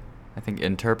impromptuer, I think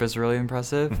interp is really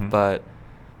impressive. But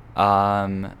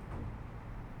I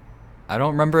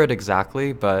don't remember it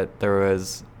exactly, but there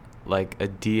was like a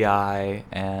DI,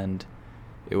 and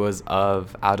it was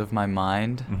of Out of My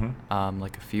Mind,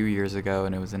 like a few years ago,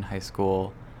 and it was in high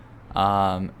school.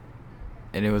 And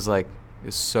it was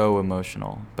so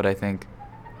emotional, but I think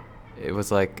it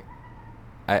was like,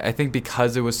 I think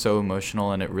because it was so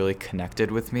emotional and it really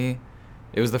connected with me,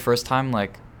 it was the first time,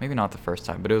 like, maybe not the first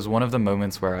time, but it was one of the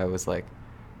moments where I was like,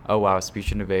 oh wow,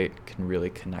 speech and debate can really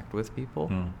connect with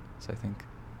people. So I think,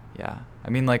 yeah. I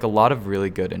mean, like, a lot of really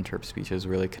good interp speeches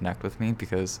really connect with me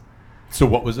because... So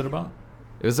what was it about?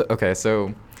 It was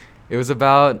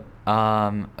about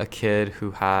a kid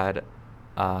who had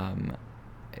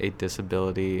a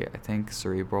disability, I think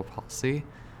cerebral palsy.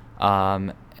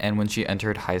 And when she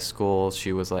entered high school,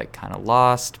 she was like kind of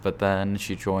lost, but then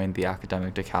she joined the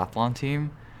academic decathlon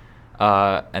team.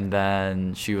 And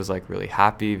then she was like really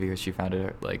happy because she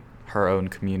found like her own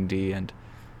community, and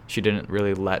she didn't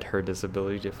really let her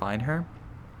disability define her.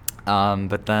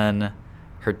 But then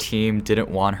her team didn't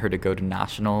want her to go to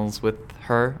nationals with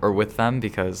her or with them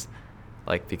because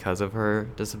of her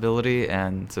disability,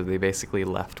 and so they basically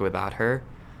left without her.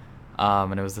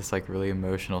 And it was this like really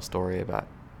emotional story about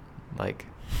like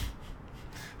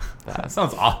that.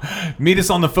 Sounds awful. Meet us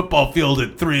on the football field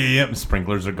at 3 a.m.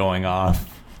 Sprinklers are going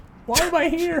off. Why am I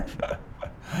here?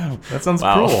 That sounds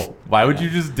cruel. Why would you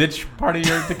just ditch part of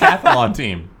your decathlon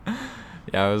team?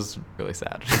 Yeah, it was really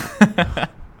sad.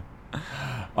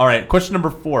 All right, question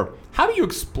number 4. How do you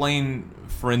explain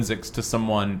forensics to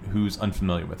someone who's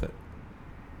unfamiliar with it?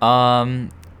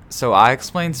 So I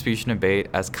explain speech and debate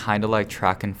as kind of like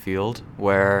track and field,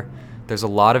 where there's a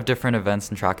lot of different events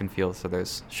in track and field. So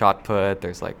there's shot put,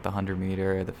 there's like the 100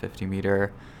 meter, the 50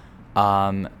 meter.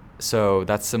 So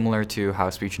that's similar to how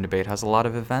speech and debate has a lot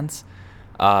of events.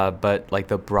 But like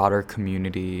the broader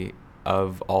community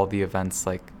of all the events,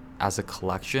 like as a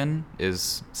collection,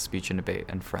 is speech and debate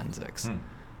and forensics.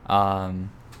 And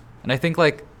I think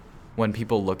like when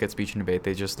people look at speech and debate,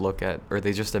 they just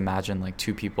imagine like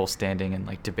two people standing and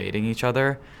like debating each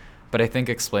other. But I think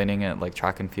explaining it like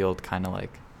track and field kind of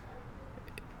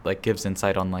like gives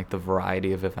insight on like the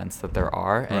variety of events that there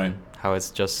are, and how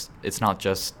it's not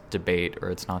just debate, or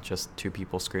it's not just two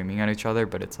people screaming at each other,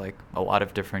 but it's like a lot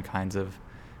of different kinds of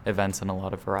events and a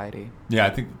lot of variety. Yeah, I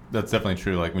think that's definitely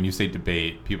true. Like when you say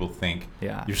debate, people think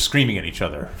you're screaming at each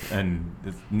other, and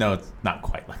it's not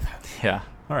quite like that. Yeah.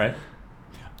 All right.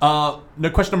 Now,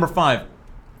 question number 5.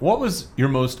 What was your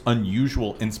most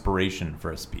unusual inspiration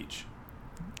for a speech?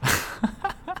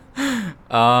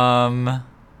 Okay,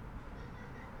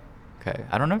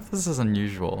 I don't know if this is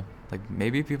unusual. Like,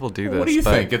 maybe people do this. What do you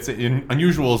think? It's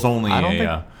unusual is only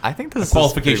I think this a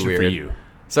qualification is for you.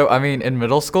 So, I mean, in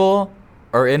middle school,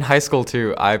 or in high school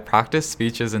too, I practiced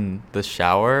speeches in the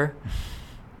shower.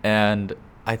 And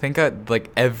I think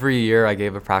every year I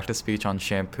gave a practice speech on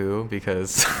shampoo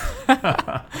because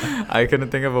I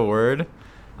couldn't think of a word.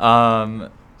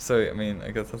 So, I mean,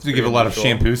 I guess that's... Do you give a lot of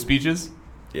shampoo speeches?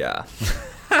 Yeah.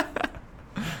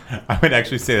 I would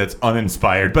actually say that's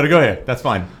uninspired, but go ahead. That's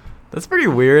fine. That's pretty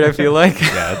weird, I feel like.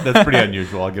 Yeah, that's pretty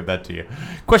unusual. I'll give that to you.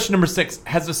 Question number 6.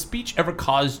 Has a speech ever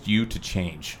caused you to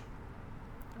change?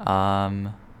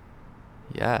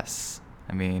 Yes.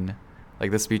 I mean,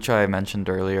 like the speech I mentioned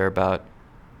earlier about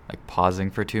like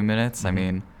pausing for 2 minutes. Mm-hmm. I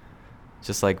mean,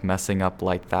 just like messing up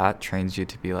like that trains you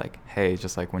to be like, hey,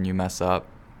 just like when you mess up,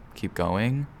 keep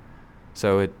going.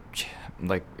 So it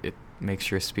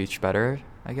makes your speech better,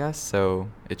 I guess. So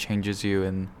it changes you,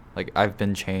 and like I've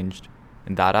been changed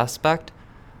in that aspect.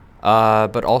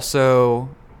 But also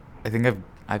I think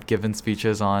I've given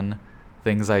speeches on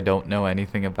things I don't know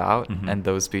anything about, mm-hmm. and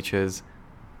those speeches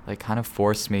like kind of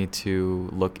force me to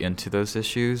look into those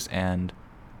issues and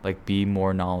like be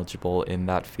more knowledgeable in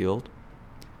that field.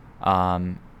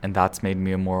 And that's made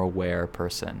me a more aware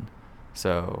person.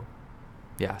 So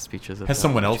yeah, speeches. Has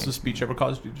someone else's speech ever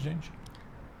caused you to change?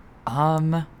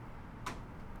 I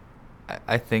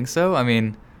think so. I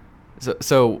mean,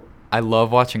 so I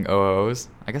love watching OOs.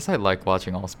 I guess I like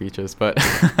watching all speeches, but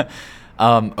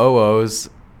OOs,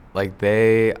 like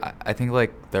I think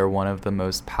like they're one of the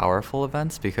most powerful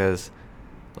events because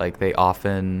like they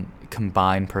often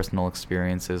combine personal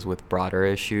experiences with broader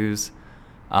issues.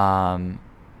 And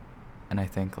I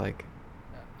think like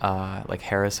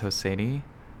Haris Hosseini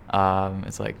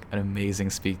is like an amazing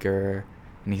speaker,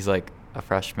 and he's like a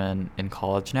freshman in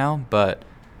college now, but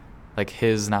like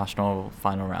his national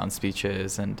final round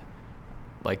speeches and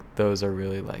like those are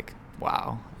really like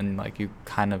wow, and like you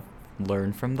kind of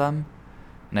learn from them.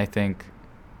 And I think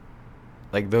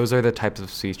like those are the types of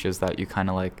speeches that you kind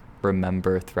of like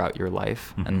remember throughout your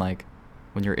life. Mm-hmm. And like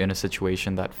when you're in a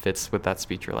situation that fits with that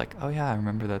speech, you're like, oh yeah, I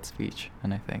remember that speech.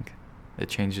 And I think it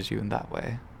changes you in that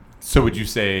way. So would you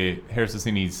say Haris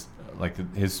Hosseini's like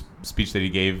his speech that he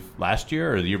gave last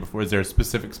year or the year before, is there a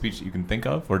specific speech that you can think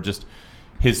of, or just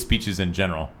his speeches in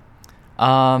general?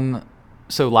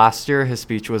 So last year his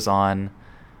speech was on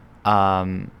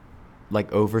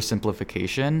like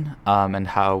oversimplification, and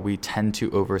how we tend to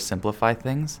oversimplify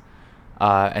things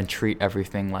and treat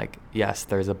everything like, yes,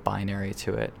 there's a binary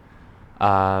to it.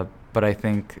 But I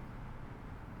think,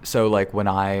 so like when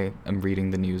I am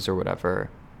reading the news or whatever,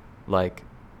 like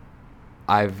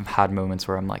I've had moments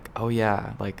where I'm like, oh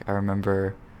yeah, like I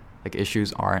remember like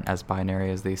issues aren't as binary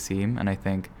as they seem. And I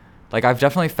think like I've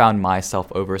definitely found myself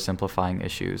oversimplifying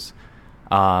issues,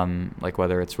 like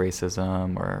whether it's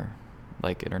racism or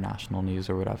like international news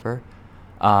or whatever.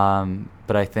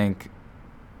 But I think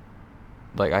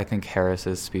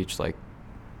Haris's speech like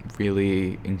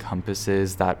really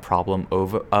encompasses that problem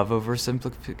of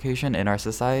oversimplification in our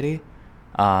society.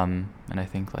 And I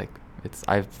think like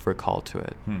I've recalled to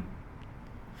it.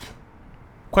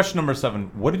 Question number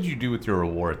 7. What did you do with your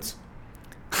rewards?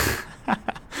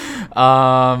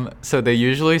 So they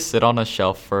usually sit on a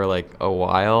shelf for like a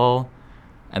while,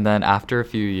 and then after a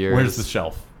few years... Where's the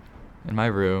shelf? In my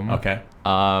room. Okay.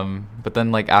 But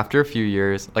then like after a few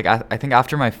years, like I think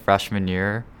after my freshman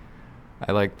year,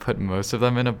 I like put most of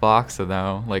them in a box. So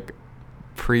now like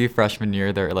pre-freshman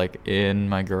year, they're like in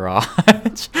my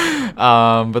garage.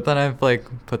 But then I've like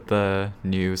put the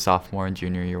new sophomore and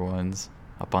junior year ones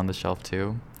up on the shelf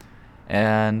too.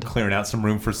 And clearing out some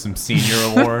room for some senior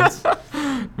awards.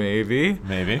 Maybe.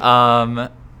 And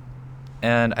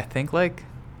I think like,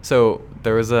 so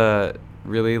there was a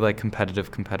really like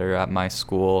competitive competitor at my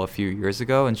school a few years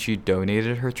ago, and she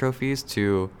donated her trophies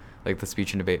to like the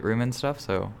speech and debate room and stuff,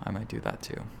 so I might do that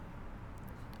too.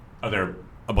 Are there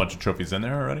a bunch of trophies in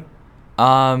there already?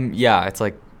 Yeah, it's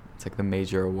like the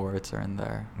major awards are in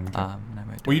there. Okay. And I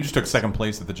might well, you just took second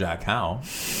place at the Jack Howe,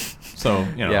 so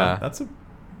you know yeah. That's a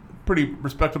pretty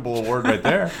respectable award right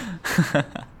there. All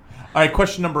right,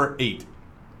 question number 8.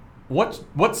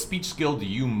 What speech skill do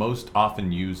you most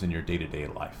often use in your day-to-day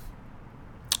life?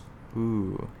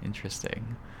 Ooh,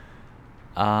 interesting.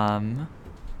 I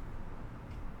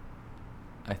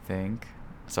think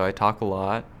so. I talk a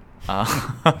lot.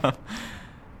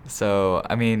 So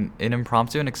I mean, in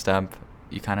impromptu and extemp,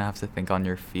 you kind of have to think on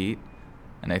your feet,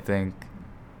 and I think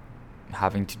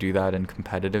having to do that in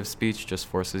competitive speech just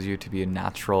forces you to be a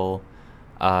natural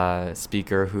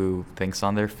speaker who thinks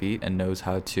on their feet and knows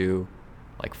how to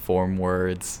like form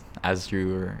words as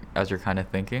you're kind of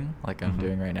thinking, like I'm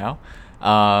doing right now.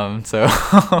 So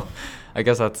I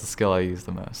guess that's the skill I use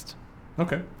the most.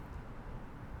 Okay.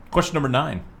 Question number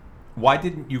 9. Why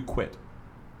didn't you quit?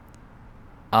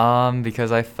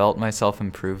 Because I felt myself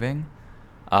improving,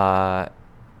 and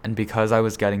because I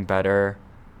was getting better,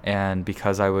 and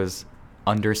because I was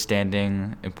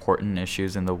understanding important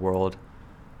issues in the world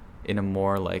in a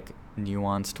more like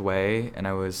nuanced way, and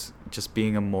I was just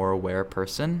being a more aware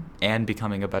person and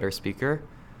becoming a better speaker,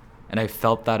 and I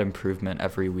felt that improvement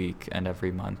every week and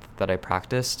every month that I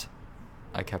practiced.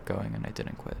 I kept going and I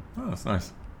didn't quit. Oh, that's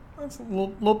nice. That's a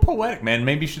little poetic, man.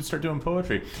 Maybe you should start doing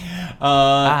poetry.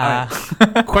 Right.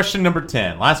 Question number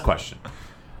 10. Last question.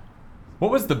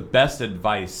 What was the best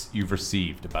advice you've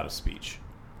received about a speech?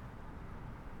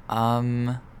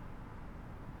 I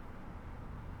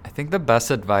think the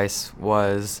best advice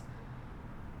was,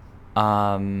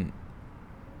 okay,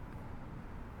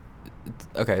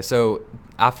 so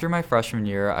after my freshman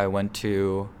year, I went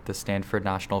to the Stanford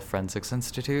National Forensics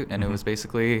Institute, and it was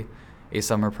basically a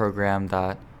summer program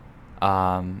that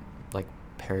like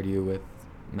paired you with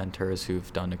mentors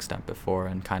who've done extemp before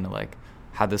and kind of like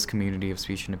had this community of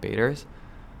speech and debaters.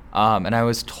 And I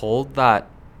was told that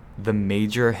the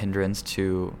major hindrance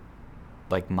to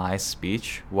like my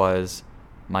speech was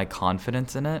my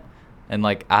confidence in it. And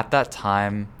like at that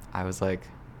time I was like,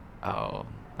 oh,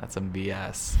 that's some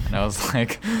BS. And I was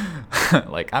like,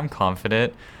 like I'm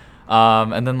confident.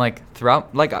 And then like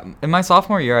throughout, like in my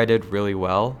sophomore year, I did really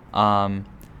well. And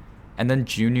then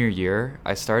junior year,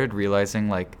 I started realizing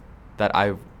like that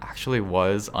I actually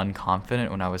was unconfident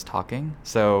when I was talking.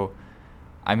 So,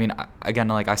 I mean, again,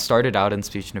 like I started out in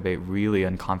speech and debate really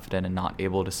unconfident and not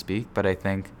able to speak. But I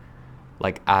think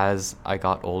like as I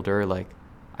got older, like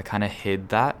I kind of hid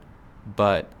that,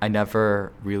 but I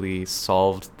never really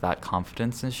solved that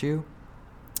confidence issue.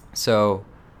 So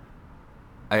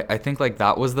I think like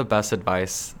that was the best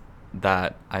advice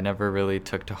that I never really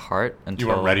took to heart until...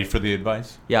 You weren't ready for the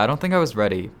advice? Yeah, I don't think I was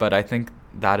ready, but I think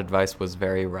that advice was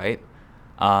very right.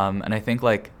 And I think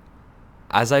like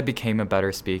as I became a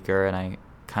better speaker and I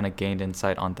kind of gained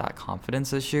insight on that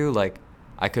confidence issue, like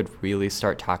I could really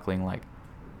start tackling like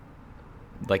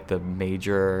the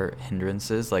major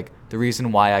hindrances. Like the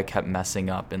reason why I kept messing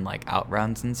up in like out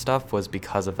rounds and stuff was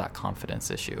because of that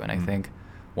confidence issue. And I think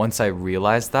once I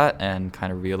realized that and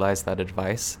kind of realized that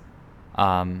advice,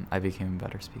 I became a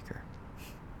better speaker.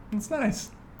 That's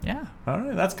nice. Yeah. All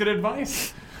right. That's good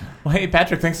advice. Well, hey,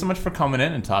 Patrick, thanks so much for coming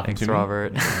in and talking to me. Thanks,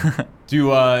 Robert. Do you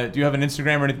have an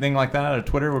Instagram or anything like that, or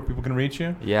Twitter where people can reach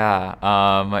you? Yeah.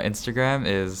 My Instagram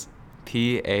is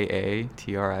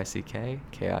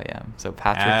PAATRICKKIM. So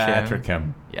Patrick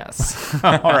Kim. Yes.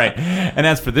 All right. And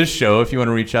as for this show, if you want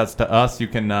to reach out to us, you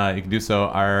can do so.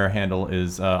 Our handle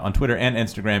is on Twitter and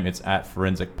Instagram. It's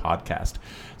 @Forensic Podcast.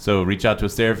 So reach out to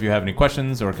us there if you have any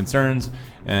questions or concerns,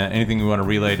 anything you want to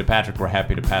relay to Patrick. We're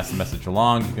happy to pass the message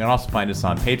along. You can also find us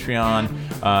on Patreon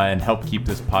and help keep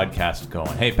this podcast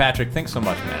going. Hey, Patrick, thanks so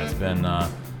much, man. It's been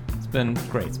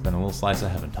great. It's been a little slice of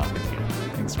heaven talking to you.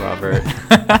 Thanks, Robert.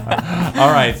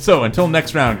 All right. So until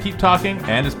next round, keep talking.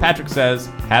 And as Patrick says,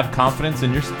 have confidence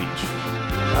in your speech.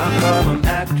 I'm an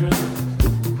actress.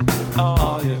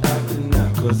 Oh, you're acting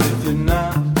now. 'Cause if you're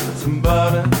not,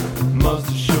 somebody must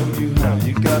have shown you how.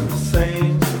 You got the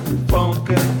same